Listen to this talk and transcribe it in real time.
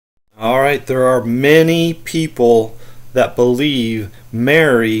Alright, there are many people that believe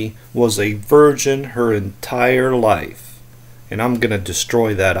Mary was a virgin her entire life. And I'm going to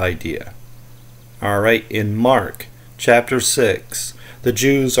destroy that idea. Alright, in Mark chapter 6, the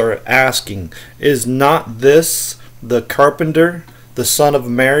Jews are asking, is not this the carpenter, the son of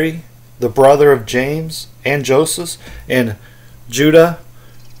Mary, the brother of James and Joseph and Judah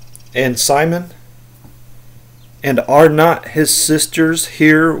and Simon? And are not his sisters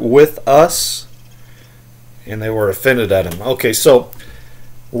here with us? And they were offended at him. Okay, so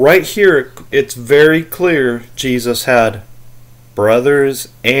right here it's very clear Jesus had brothers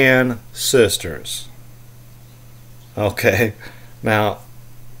and sisters. Okay, now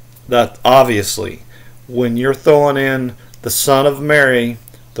that obviously when you're throwing in the son of Mary,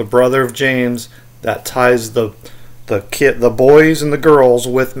 the brother of James, that ties the boys and the girls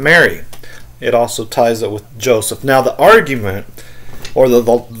with Mary. It also ties it with Joseph. Now the argument or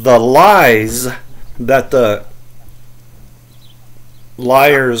the lies that the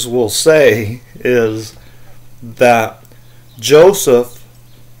liars will say is that Joseph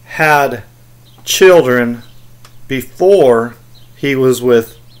had children before he was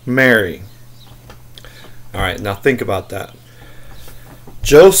with Mary. Alright, now think about that.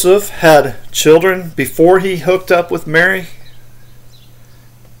 Joseph had children before he hooked up with Mary.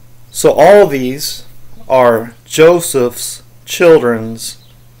 So all these are Joseph's children's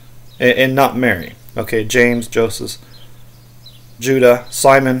and not Mary. Okay, James, Joseph, Judah,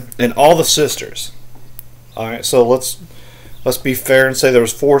 Simon, and all the sisters. Alright, so let's be fair and say there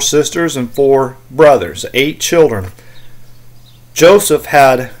was 4 sisters and 4 brothers, 8 children. Joseph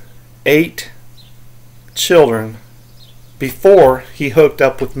had 8 children before he hooked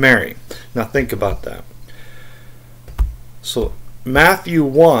up with Mary. Now think about that. So Matthew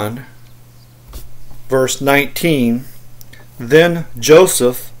 1 verse 19, then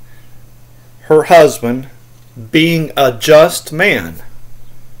Joseph, her husband, being a just man.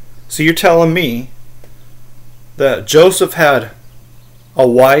 So you're telling me that Joseph had a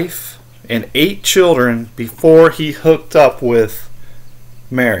wife and 8 children before he hooked up with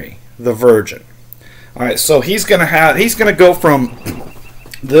Mary, the virgin. Alright, so he's gonna go from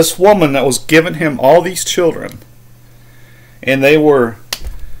this woman that was giving him all these children, and they were,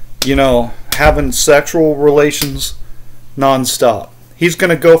 having sexual relations nonstop. He's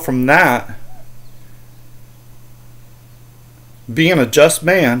gonna go from that, being a just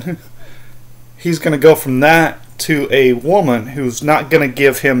man, he's gonna go from that to a woman who's not gonna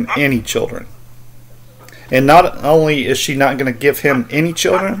give him any children. And not only is she not gonna give him any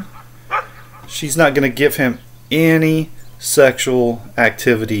children, she's not going to give him any sexual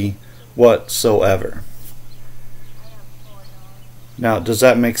activity whatsoever. Now, does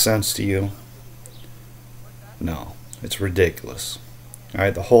that make sense to you? No, it's ridiculous.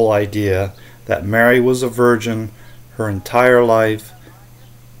 Alright, the whole idea that Mary was a virgin her entire life,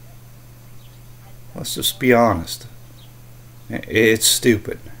 let's just be honest. It's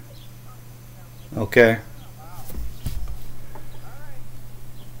stupid. Okay?